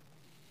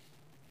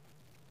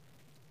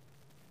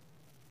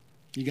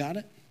 You got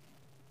it?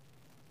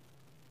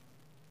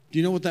 Do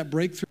you know what that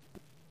breakthrough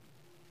is?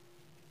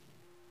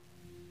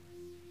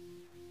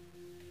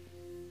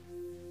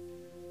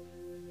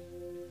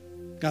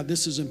 God,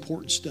 this is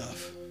important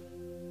stuff.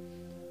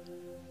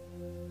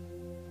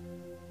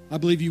 I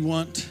believe you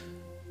want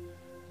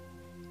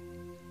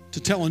to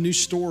tell a new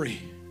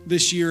story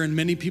this year in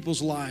many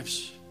people's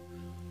lives.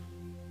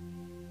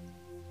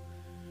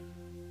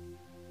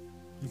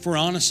 If we're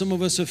honest, some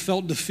of us have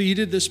felt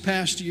defeated this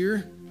past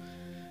year.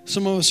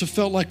 Some of us have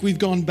felt like we've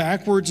gone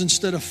backwards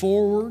instead of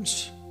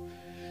forwards.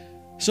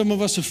 Some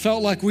of us have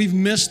felt like we've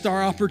missed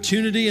our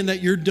opportunity and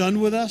that you're done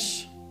with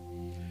us.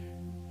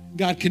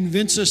 God,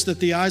 convince us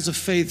that the eyes of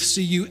faith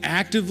see you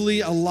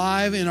actively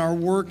alive in our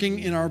working,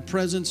 in our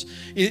presence,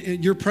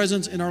 in your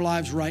presence in our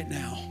lives right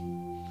now.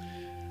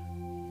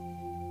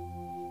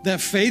 That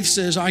faith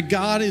says, our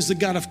God is the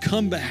God of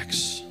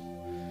comebacks.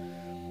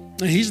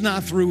 And he's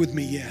not through with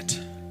me yet.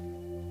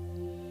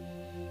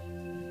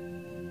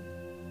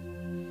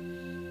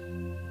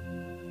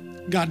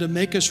 God, to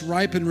make us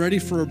ripe and ready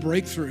for a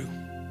breakthrough,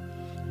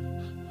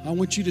 I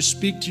want you to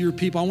speak to your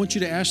people. I want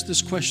you to ask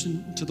this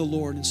question to the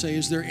Lord and say,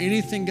 is there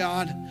anything,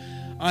 God,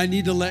 I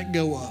need to let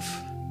go of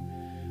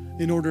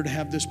in order to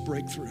have this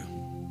breakthrough?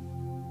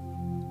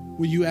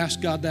 Will you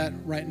ask God that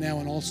right now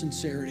in all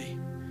sincerity?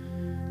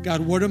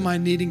 God, what am I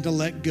needing to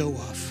let go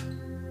of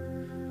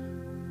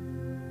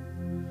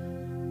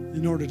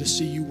in order to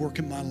see you work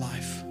in my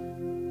life?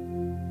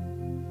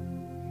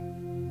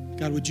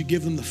 God, would you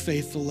give them the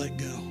faith to let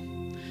go?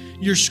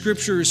 Your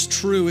scripture is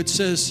true. It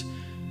says,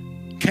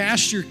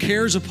 cast your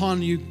cares upon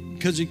me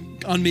because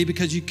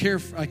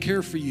I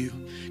care for you.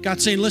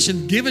 God's saying,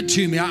 listen, give it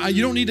to me.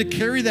 You don't need to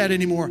carry that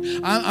anymore.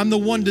 I'm the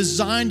one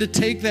designed to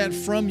take that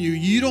from you.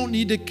 You don't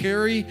need to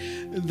carry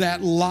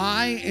that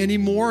lie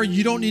anymore.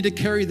 You don't need to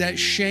carry that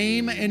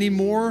shame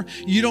anymore.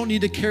 You don't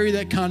need to carry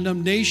that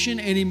condemnation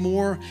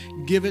anymore.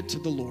 Give it to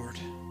the Lord.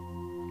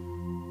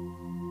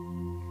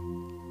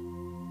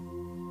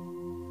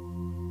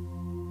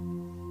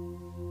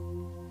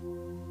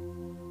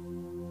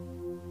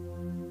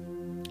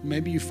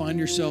 Maybe you find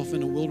yourself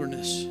in a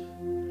wilderness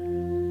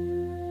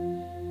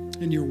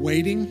and you're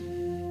waiting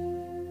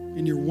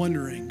and you're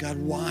wondering, God,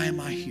 why am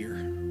I here?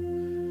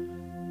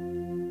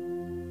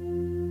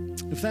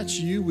 If that's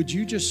you, would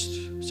you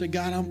just say,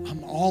 God,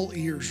 I'm all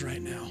ears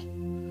right now.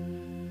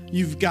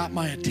 You've got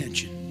my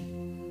attention.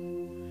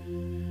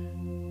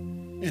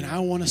 And I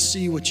want to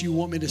see what you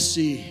want me to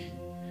see.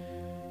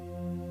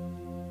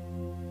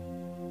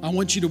 I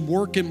want you to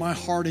work in my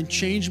heart and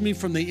change me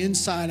from the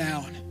inside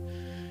out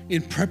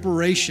in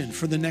preparation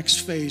for the next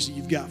phase that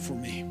you've got for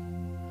me.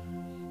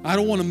 I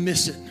don't want to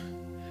miss it.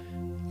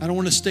 I don't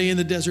want to stay in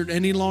the desert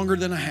any longer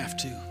than I have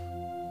to.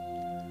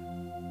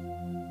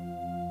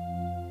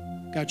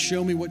 God,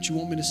 show me what you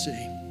want me to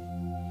see.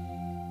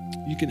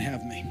 You can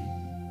have me.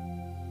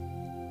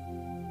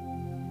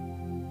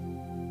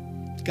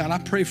 God, I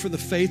pray for the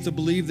faith to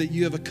believe that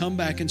you have a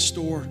comeback in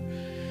store.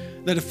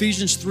 That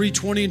Ephesians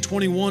 3:20 and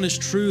 21 is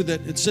true,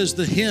 that it says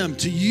to him,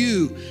 to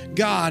you,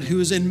 God, who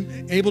is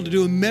able to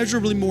do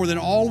immeasurably more than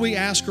all we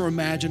ask or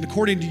imagine,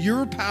 according to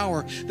your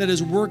power that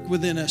has worked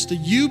within us. To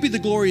you be the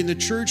glory in the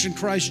church in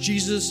Christ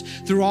Jesus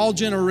through all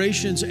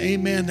generations.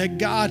 Amen. That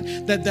God,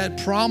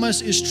 that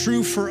promise is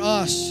true for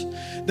us.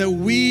 That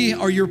we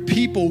are your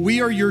people. We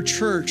are your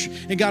church.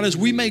 And God, as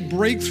we make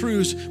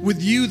breakthroughs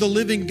with you, the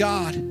living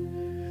God,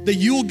 that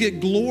you will get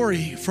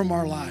glory from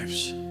our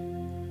lives.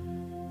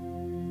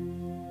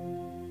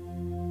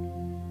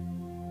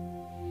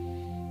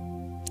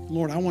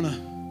 Lord, I want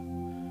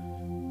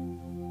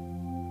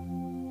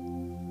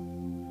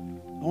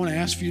to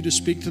ask for you to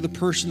speak to the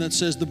person that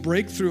says the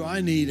breakthrough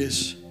I need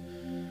is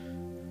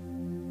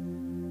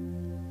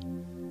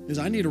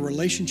I need a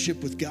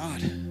relationship with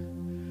God.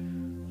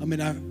 I mean,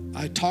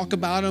 I talk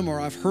about him, or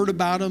I've heard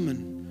about him,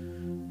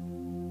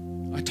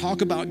 and I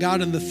talk about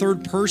God in the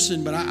third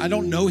person, but I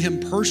don't know him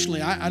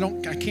personally. I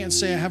can't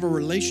say I have a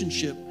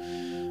relationship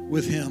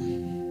with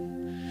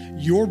him.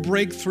 Your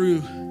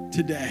breakthrough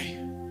today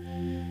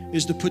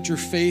is to put your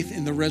faith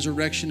in the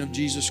resurrection of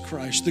Jesus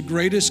Christ, the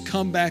greatest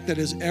comeback that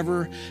has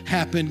ever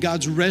happened.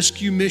 God's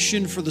rescue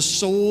mission for the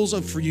souls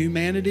for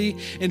humanity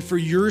and for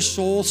your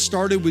soul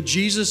started with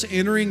Jesus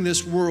entering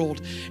this world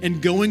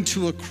and going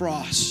to a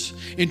cross.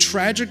 And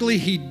tragically,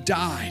 he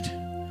died.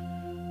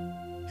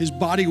 His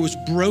body was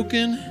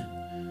broken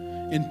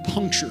and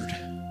punctured,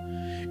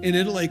 and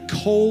it lay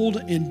cold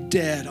and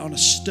dead on a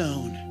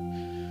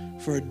stone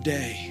for a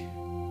day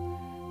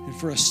and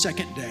for a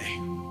second day.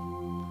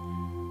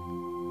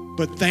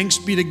 But thanks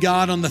be to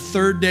God, on the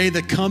third day,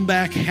 the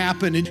comeback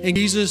happened, and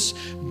Jesus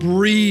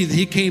breathed.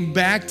 He came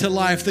back to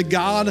life. The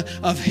God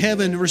of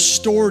heaven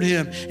restored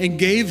him and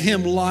gave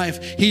him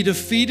life. He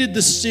defeated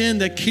the sin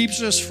that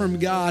keeps us from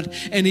God,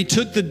 and he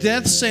took the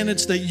death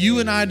sentence that you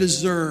and I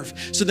deserve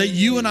so that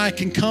you and I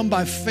can come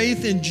by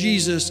faith in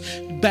Jesus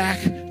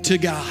back to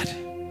God.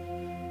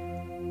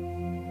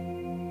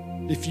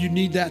 If you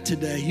need that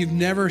today, you've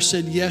never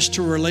said yes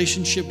to a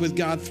relationship with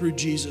God through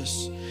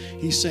Jesus,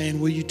 he's saying,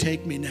 will you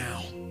take me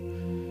now?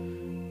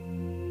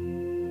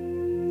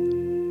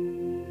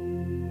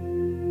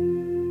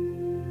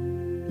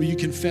 Will you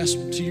confess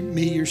to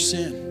me your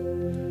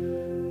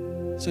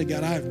sin? Say,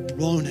 God, I have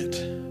blown it.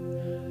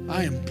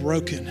 I am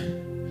broken,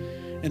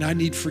 and I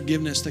need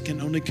forgiveness that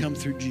can only come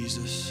through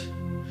Jesus.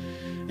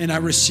 And I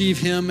receive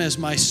him as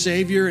my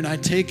Savior, and I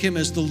take him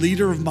as the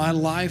leader of my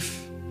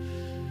life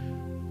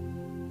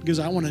because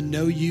I want to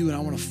know you and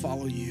I want to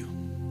follow you.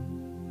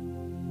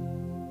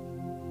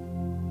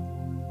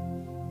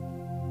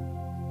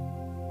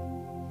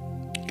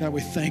 God,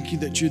 we thank you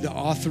that you're the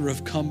author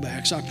of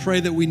comebacks. I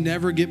pray that we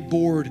never get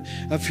bored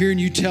of hearing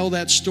you tell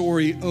that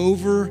story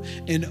over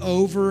and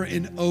over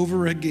and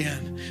over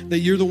again, that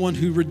you're the one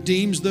who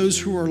redeems those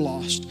who are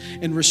lost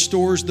and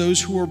restores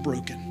those who are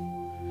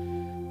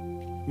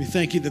broken. We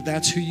thank you that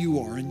that's who you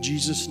are. In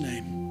Jesus'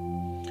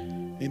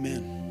 name,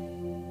 amen.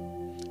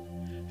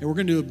 And we're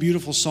going to do a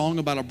beautiful song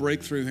about a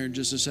breakthrough here in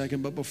just a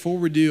second. But before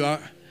we do,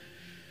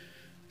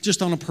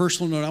 just on a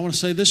personal note, I want to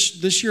say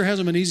this year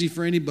hasn't been easy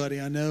for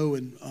anybody, I know,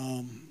 and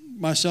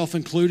myself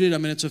included. I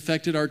mean, it's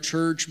affected our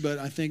church, but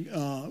I think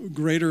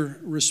greater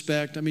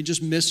respect. I mean,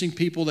 just missing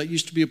people that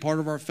used to be a part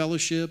of our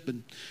fellowship,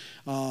 and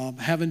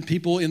having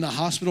people in the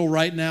hospital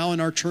right now in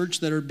our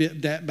church that are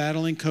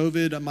battling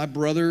COVID. My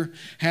brother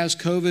has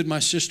COVID. My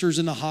sister's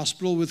in the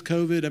hospital with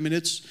COVID. I mean,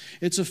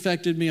 it's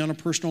affected me on a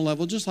personal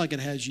level, just like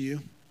it has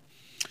you.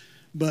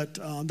 But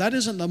that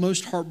isn't the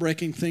most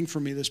heartbreaking thing for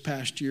me this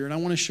past year, and I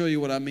want to show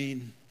you what I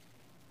mean.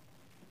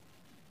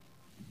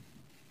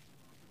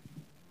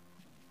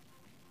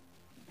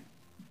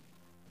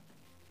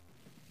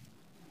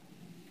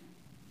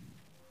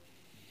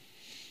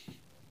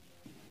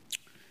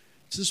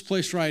 It's this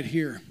place right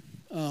here.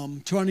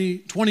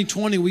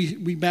 2020,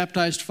 we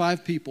baptized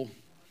 5 people,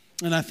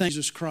 and I thank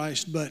Jesus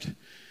Christ, but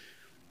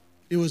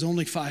it was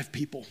only 5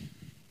 people.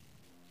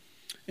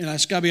 And I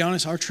just got to be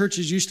honest, our church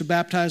is used to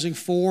baptizing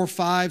 4,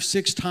 5,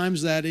 6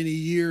 times that in a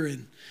year.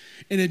 And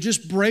it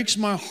just breaks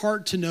my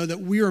heart to know that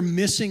we are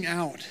missing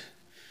out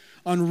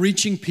on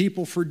reaching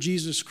people for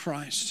Jesus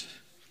Christ.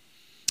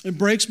 It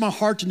breaks my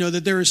heart to know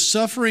that there is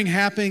suffering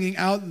happening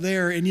out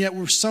there, and yet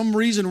for some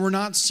reason we're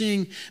not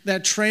seeing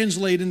that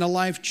translate into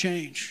life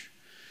change.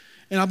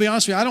 And I'll be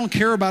honest with you, I don't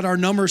care about our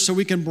numbers so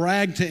we can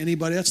brag to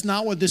anybody. That's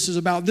not what this is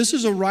about. This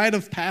is a rite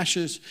of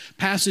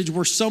passage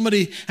where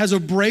somebody has a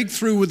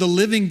breakthrough with the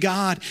living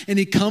God, and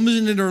he comes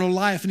into their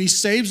life and he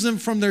saves them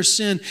from their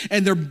sin,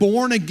 and they're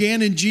born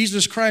again in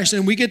Jesus Christ.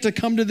 And we get to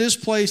come to this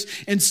place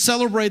and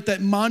celebrate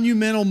that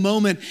monumental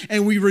moment,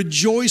 and we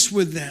rejoice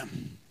with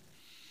them.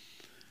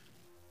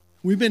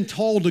 We've been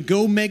told to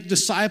go make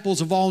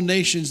disciples of all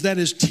nations. That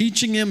is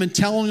teaching them and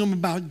telling them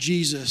about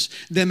Jesus,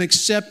 them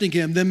accepting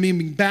him, them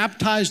being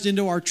baptized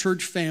into our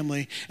church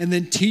family, and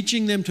then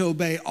teaching them to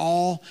obey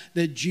all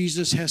that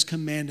Jesus has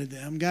commanded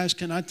them. Guys,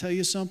 can I tell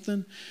you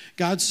something?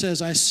 God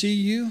says, I see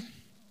you,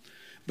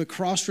 but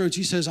Crossroads,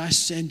 he says, I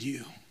send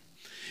you.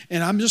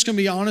 And I'm just going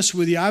to be honest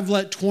with you. I've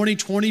let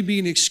 2020 be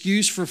an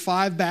excuse for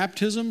 5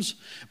 baptisms,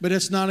 but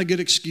it's not a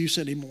good excuse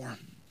anymore.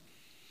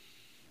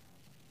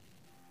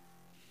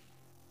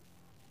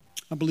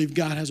 I believe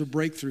God has a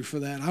breakthrough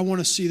for that. I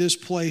want to see this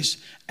place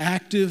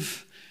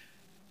active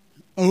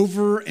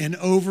over and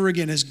over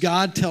again as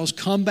God tells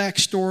comeback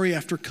story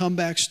after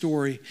comeback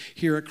story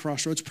here at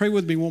Crossroads. Pray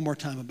with me one more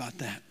time about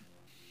that.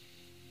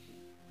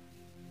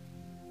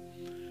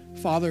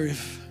 Father,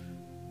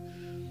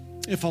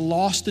 if a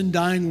lost and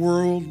dying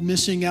world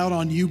missing out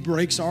on you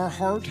breaks our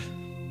heart,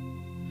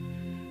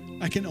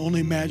 I can only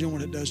imagine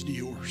what it does to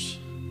yours.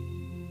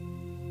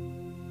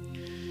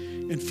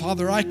 And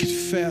Father, I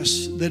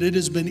confess that it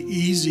has been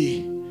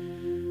easy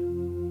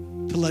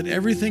to let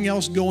everything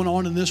else going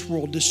on in this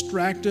world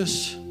distract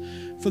us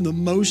from the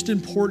most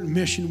important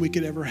mission we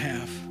could ever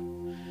have.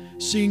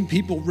 Seeing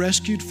people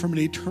rescued from an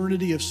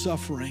eternity of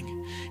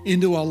suffering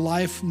into a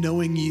life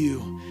knowing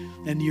you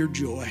and your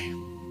joy.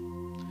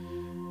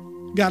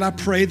 God, I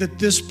pray that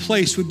this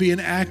place would be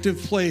an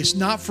active place,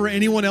 not for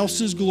anyone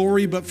else's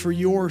glory, but for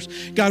yours.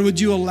 God,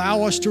 would you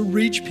allow us to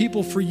reach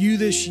people for you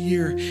this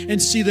year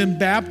and see them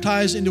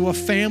baptized into a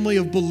family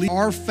of believers,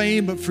 our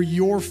fame, but for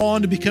your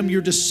fun, to become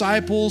your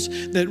disciples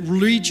that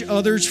reach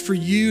others for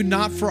you,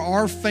 not for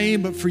our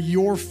fame, but for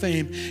your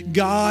fame.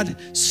 God,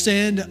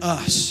 send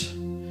us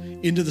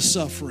into the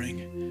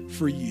suffering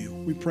for you.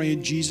 We pray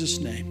in Jesus'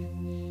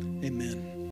 name. Amen.